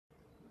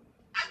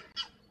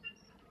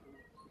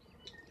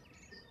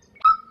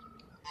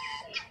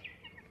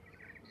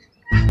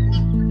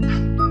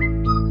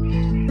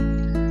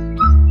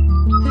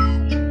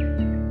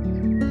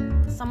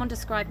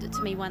described it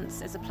to me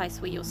once as a place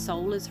where your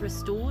soul is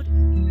restored.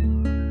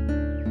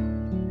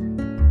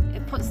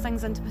 It puts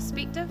things into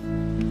perspective.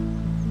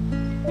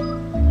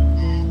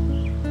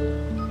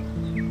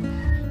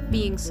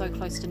 Being so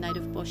close to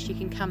native bush, you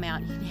can come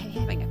out,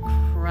 you're having a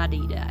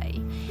cruddy day.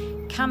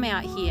 Come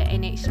out here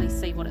and actually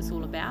see what it's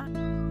all about.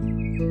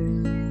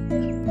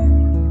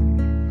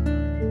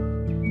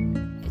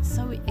 It's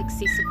so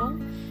accessible,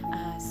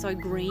 so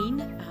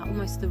green,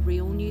 almost the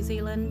real New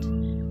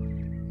Zealand.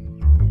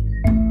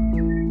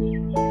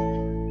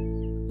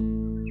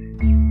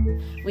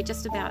 We're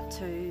just about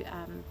to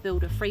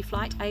build a free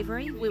flight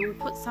aviary where we'll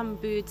put some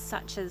birds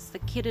such as the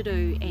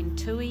kiriru and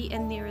tui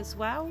in there as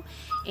well,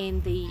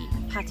 and the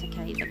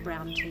patake, the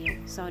brown teal.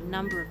 So a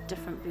number of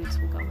different birds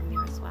will go in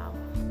there as well.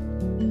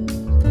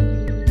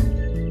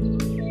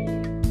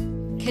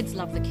 Kids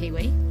love the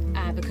kiwi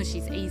because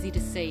she's easy to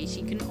see.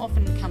 She can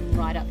often come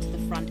right up to the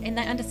front and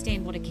they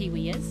understand what a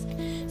kiwi is.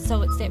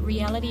 So it's that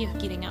reality of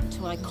getting up to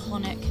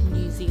iconic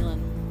New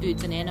Zealand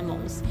birds and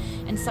animals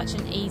in such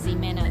an easy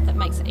manner that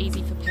makes it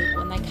easy for people,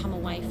 and they come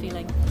away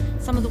feeling,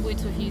 some of the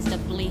words we've used are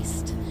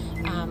blessed,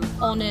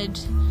 honoured,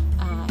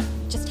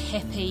 just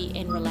happy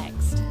and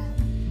relaxed.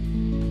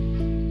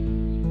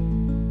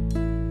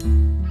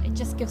 It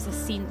just gives a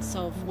sense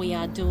of we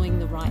are doing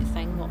the right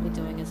thing, what we're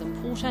doing is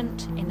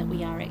important, and that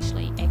we are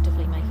actually